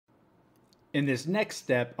In this next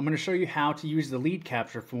step, I'm going to show you how to use the lead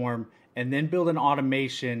capture form and then build an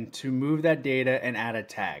automation to move that data and add a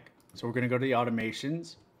tag. So we're going to go to the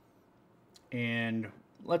automations, and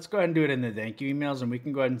let's go ahead and do it in the thank you emails, and we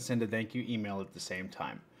can go ahead and send a thank you email at the same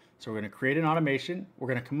time. So we're going to create an automation. We're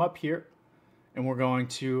going to come up here and we're going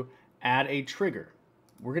to add a trigger.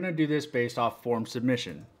 We're going to do this based off form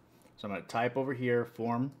submission. So I'm going to type over here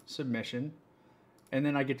form submission, and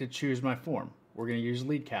then I get to choose my form. We're going to use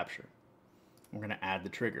lead capture. We're going to add the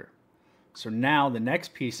trigger. So now the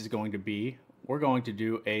next piece is going to be, we're going to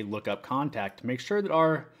do a lookup contact to make sure that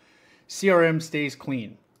our CRM stays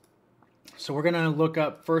clean. So we're going to look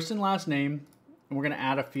up first and last name, and we're going to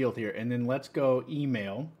add a field here, and then let's go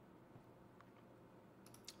email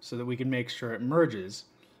so that we can make sure it merges.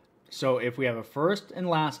 So if we have a first and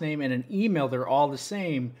last name and an email, they're all the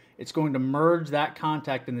same, it's going to merge that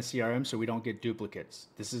contact in the CRM so we don't get duplicates.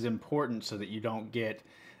 This is important so that you don't get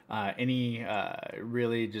any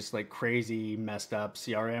really just like crazy messed up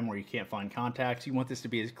CRM where you can't find contacts. You want this to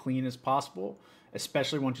be as clean as possible,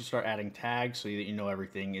 especially once you start adding tags so that you know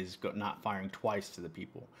everything is not firing twice to the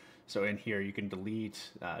people. So in here you can delete,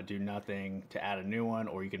 do nothing to add a new one,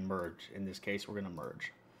 or you can merge. In this case, we're going to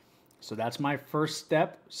merge. So that's my first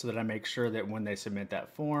step, so that I make sure that when they submit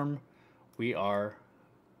that form, we are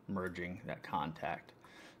merging that contact.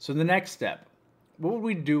 So the next step, what would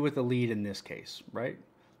we do with the lead in this case, right?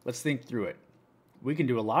 Let's think through it. We can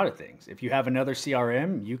do a lot of things. If you have another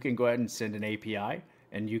CRM, you can go ahead and send an API,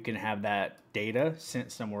 and you can have that data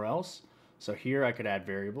sent somewhere else. So here I could add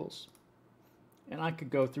variables, and I could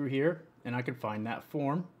go through here and I could find that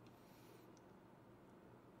form.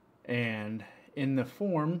 And in the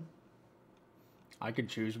form, I could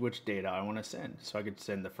choose which data I want to send. So I could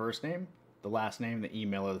send the first name, the last name, the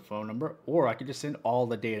email, or the phone number, or I could just send all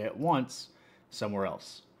the data at once somewhere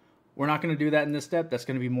else. We're not going to do that in this step. That's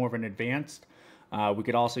going to be more of an advanced. We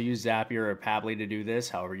could also use Zapier or Pabbly to do this,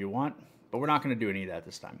 however you want, but we're not going to do any of that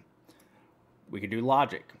this time. We could do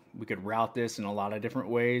logic. We could route this in a lot of different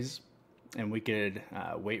ways, and we could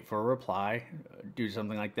wait for a reply, do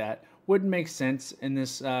something like that. Wouldn't make sense in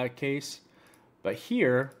this case, but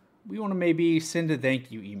here we want to maybe send a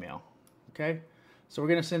thank you email. Okay, so we're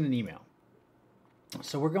going to send an email.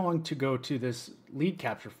 So we're going to go to this lead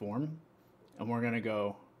capture form, and we're going to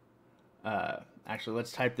go, actually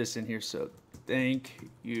let's type this in here. So thank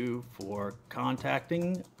you for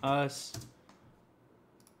contacting us.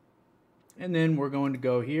 And then we're going to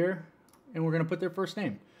go here and we're going to put their first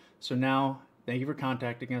name. So now, thank you for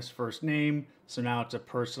contacting us, first name. So now it's a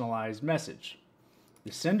personalized message.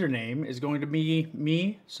 The sender name is going to be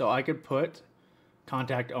me, so I could put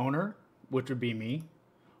contact owner, which would be me,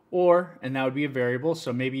 or, and that would be a variable.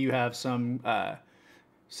 So maybe you have some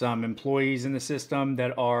employees in the system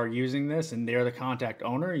that are using this and they're the contact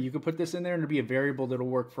owner. You could put this in there and it'll be a variable that'll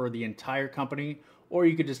work for the entire company, or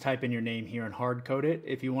you could just type in your name here and hard code it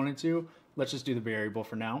if you wanted to. Let's just do the variable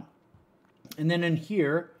for now. And then in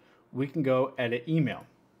here, we can go edit email.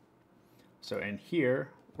 So in here,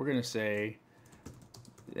 we're going to say,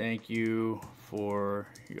 thank you for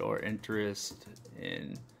your interest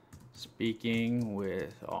in speaking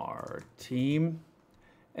with our team.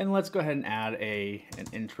 And let's go ahead and add an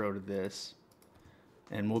intro to this.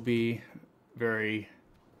 And we'll be very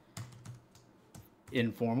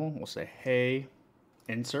informal. We'll say, hey,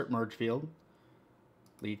 insert merge field,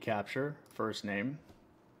 lead capture, first name.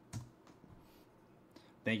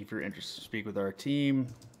 Thank you for your interest to speak with our team.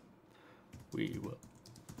 We will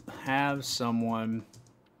have someone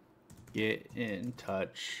get in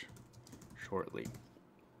touch shortly.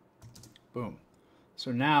 Boom.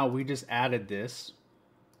 So now we just added this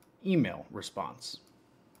email response.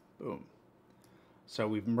 Boom. So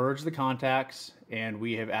we've merged the contacts and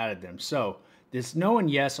we have added them. So this no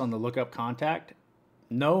and yes on the lookup contact,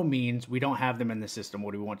 no means we don't have them in the system.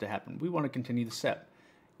 What do we want to happen? We want to continue the step.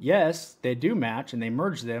 Yes, they do match and they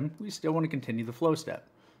merge them. We still want to continue the flow step.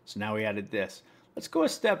 So now we added this. Let's go a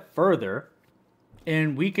step further,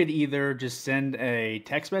 and we could either just send a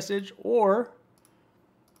text message, or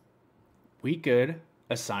we could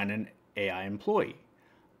assign an AI employee.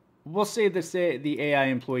 We'll save the AI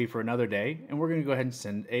employee for another day, and we're going to go ahead and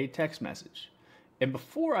send a text message. And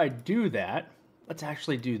before I do that, let's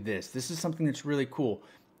actually do this. This is something that's really cool.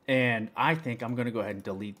 And I think I'm going to go ahead and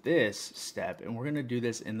delete this step, and we're going to do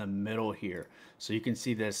this in the middle here. So you can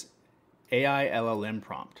see this AI LLM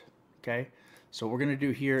prompt. Okay. So what we're going to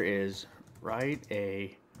do here is write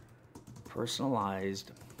a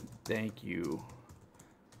personalized thank you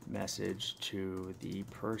message to the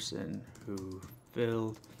person who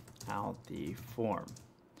filled out the form.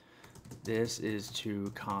 This is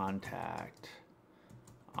to contact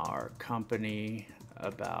our company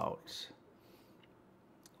about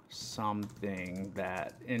something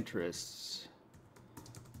that interests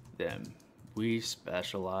them. We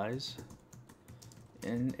specialize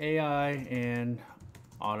in AI and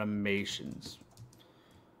automations.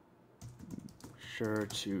 Sure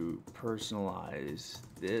to personalize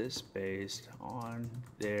this based on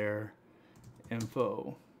their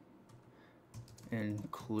info,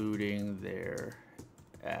 including their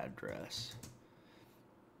address.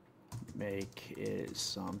 Make it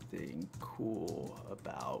something cool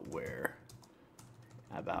about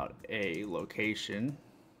a location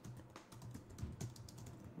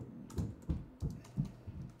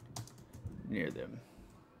near them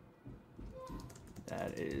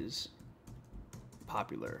that is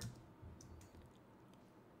popular.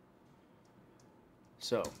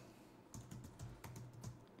 So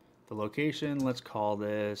the location, let's call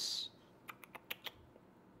this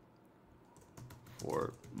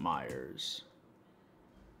Fort Myers.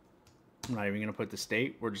 I'm not even going to put the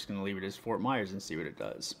state. We're just going to leave it as Fort Myers and see what it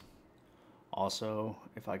does. Also,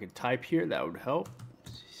 if I could type here, that would help.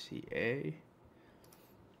 CA.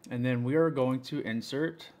 And then we are going to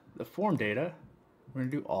insert the form data. We're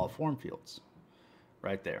going to do all form fields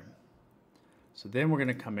right there. So then we're going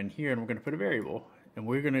to come in here and we're going to put a variable.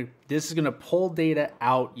 And this is going to pull data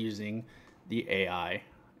out using the AI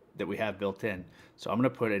that we have built in. So I'm going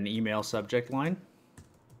to put an email subject line.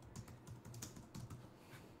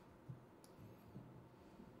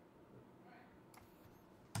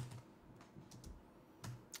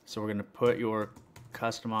 So we're going to put your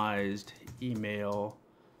customized email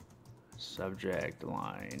subject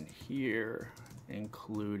line here,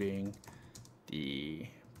 including the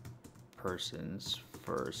person's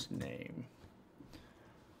first name.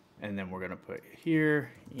 And then we're going to put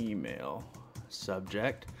here email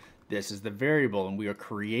subject. This is the variable, and we are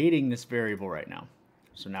creating this variable right now.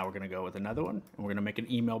 So now we're going to go with another one, and we're going to make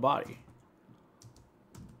an email body.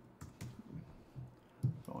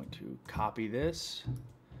 Going to copy this,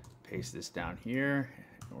 paste this down here,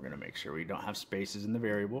 and we're going to make sure we don't have spaces in the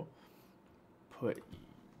variable. Put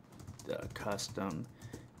the custom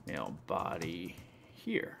mail body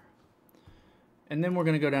here. And then we're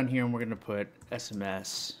going to go down here and we're going to put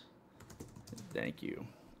SMS, thank you.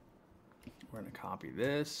 We're going to copy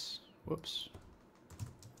this, whoops.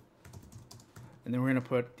 And then we're going to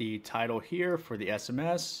put the title here for the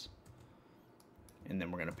SMS. And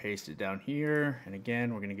then we're going to paste it down here. And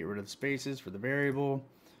again, we're going to get rid of the spaces for the variable.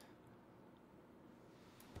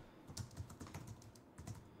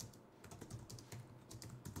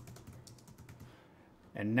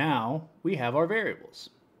 And now we have our variables.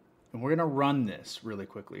 And we're going to run this really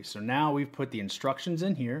quickly. So now we've put the instructions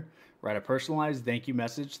in here. Write a personalized thank you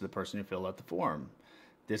message to the person who filled out the form.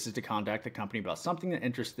 This is to contact the company about something that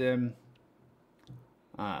interests them.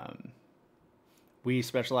 We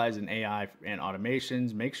specialize in AI and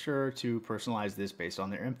automations. Make sure to personalize this based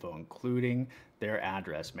on their info, including their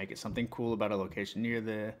address. Make it something cool about a location near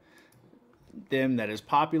them that is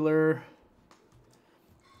popular.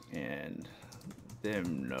 And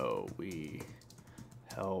them know we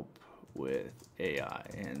help with AI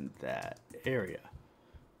in that area.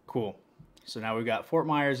 Cool. So now we've got Fort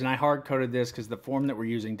Myers, and I hard coded this because the form that we're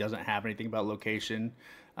using doesn't have anything about location.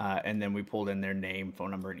 And then we pulled in their name,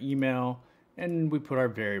 phone number, and email, and we put our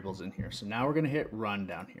variables in here. So now we're going to hit run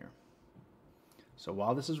down here. So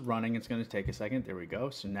while this is running, it's going to take a second. There we go.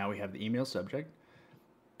 So now we have the email subject.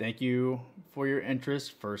 Thank you for your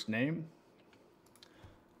interest, first name.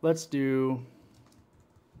 Let's do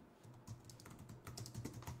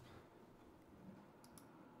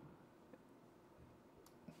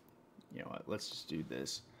let's just do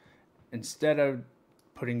this. Instead of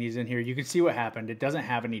putting these in here, you can see what happened. It doesn't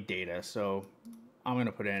have any data, so I'm going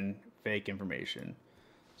to put in fake information.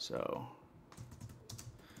 So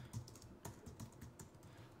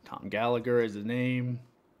Tom Gallagher is the name,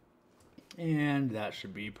 and that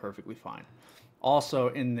should be perfectly fine. Also,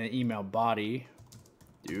 in the email body,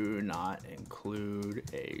 do not include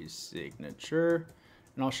a signature,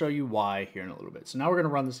 and I'll show you why here in a little bit. So now we're going to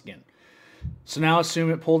run this again. So now assume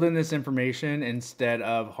it pulled in this information instead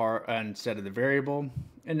of the variable,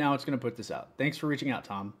 and now it's going to put this out. Thanks for reaching out,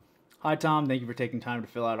 Tom. Hi, Tom. Thank you for taking time to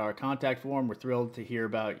fill out our contact form. We're thrilled to hear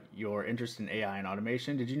about your interest in AI and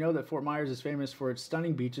automation. Did you know that Fort Myers is famous for its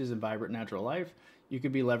stunning beaches and vibrant natural life? You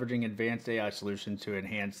could be leveraging advanced AI solutions to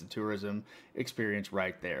enhance the tourism experience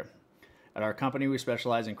right there. At our company, we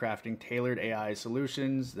specialize in crafting tailored AI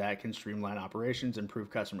solutions that can streamline operations, improve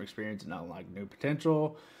customer experience, and unlock new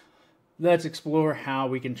potential. Let's explore how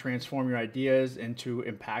we can transform your ideas into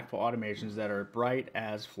impactful automations that are bright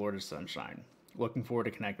as Florida sunshine. Looking forward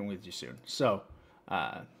to connecting with you soon. So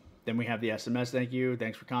Then we have the SMS thank you.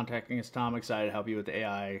 Thanks for contacting us, Tom. Excited to help you with the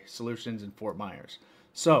AI solutions in Fort Myers.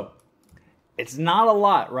 So it's not a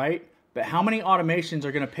lot, right? But how many automations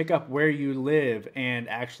are going to pick up where you live and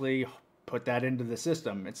actually put that into the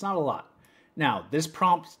system? It's not a lot. Now, this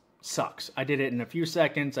prompt sucks. I did it in a few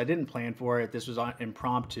seconds. I didn't plan for it. This was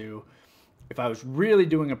impromptu. If I was really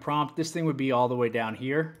doing a prompt, this thing would be all the way down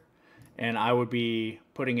here. And I would be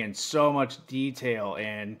putting in so much detail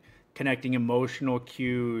and connecting emotional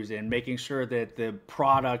cues and making sure that the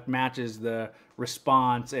product matches the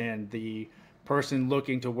response and the person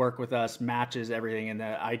looking to work with us matches everything in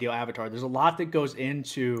the ideal avatar. There's a lot that goes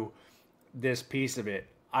into this piece of it.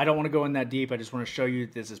 I don't want to go in that deep. I just want to show you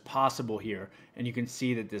that this is possible here, and you can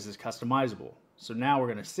see that this is customizable. So now we're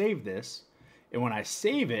going to save this, and when I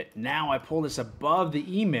save it, now I pull this above the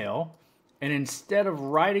email, and instead of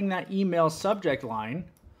writing that email subject line,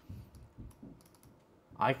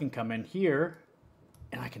 I can come in here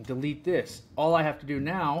and I can delete this. All I have to do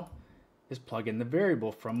now is plug in the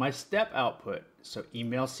variable from my step output. So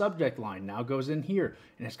email subject line now goes in here,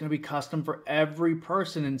 and it's going to be custom for every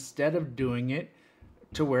person instead of doing it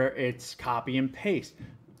to where it's copy and paste.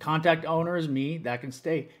 Contact owner is me, that can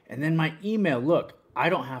stay. And then my email, look, I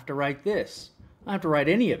don't have to write this. I don't have to write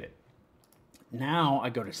any of it. Now I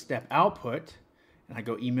go to step output and I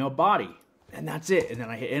go email body, and that's it. And then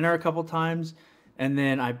I hit enter a couple times, and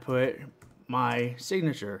then I put my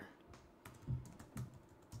signature.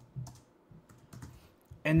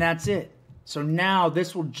 And that's it. So now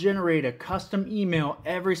this will generate a custom email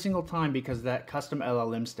every single time because of that custom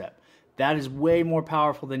LLM step. That is way more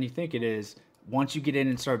powerful than you think it is. Once you get in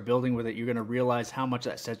and start building with it, you're going to realize how much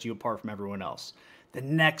that sets you apart from everyone else. The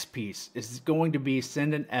next piece is going to be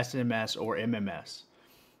send an SMS or MMS.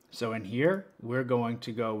 So in here, we're going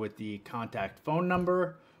to go with the contact phone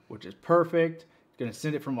number, which is perfect. It's going to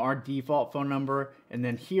send it from our default phone number. And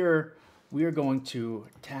then here, we are going to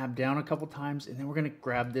tab down a couple times, and then we're going to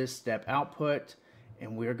grab this step output,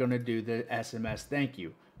 and we're going to do the SMS thank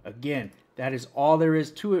you. Again, that is all there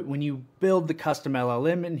is to it when you build the custom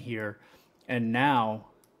LLM in here. And now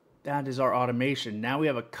that is our automation. Now we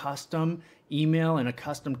have a custom email and a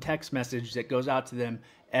custom text message that goes out to them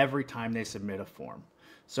every time they submit a form.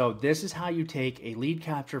 So this is how you take a lead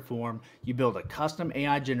capture form, you build a custom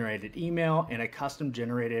AI generated email and a custom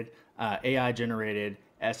generated AI generated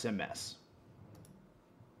SMS.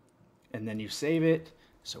 And then you save it.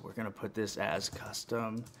 So we're going to put this as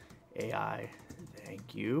custom AI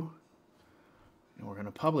thank you. And we're going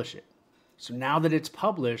to publish it. So now that it's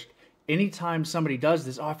published, anytime somebody does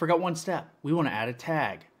this, oh, I forgot one step. We want to add a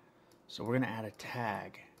tag. So we're going to add a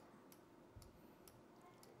tag.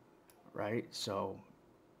 Right? So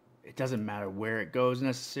it doesn't matter where it goes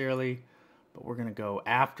necessarily, but we're going to go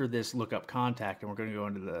after this lookup contact, and we're going to go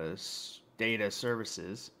into the data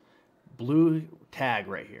services, blue tag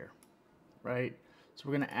right here. Right? So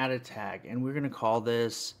we're going to add a tag, and we're going to call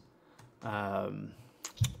this a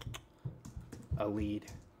lead.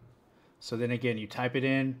 So then again, you type it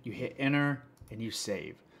in, you hit enter, and you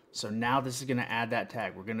save. So now this is going to add that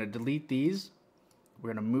tag. We're going to delete these.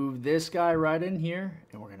 We're going to move this guy right in here,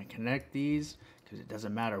 and we're going to connect these because it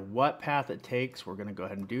doesn't matter what path it takes. We're going to go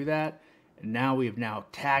ahead and do that. And now we have now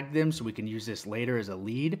tagged them so we can use this later as a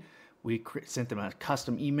lead. We sent them a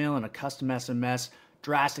custom email and a custom SMS,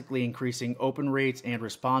 drastically increasing open rates and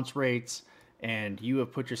response rates. And you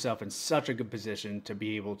have put yourself in such a good position to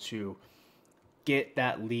be able to get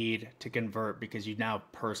that lead to convert because you now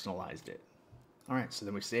personalized it. All right, so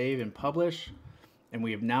then we save and publish, and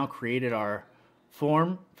we have now created our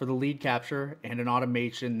form for the lead capture and an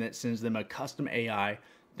automation that sends them a custom AI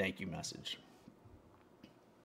thank you message.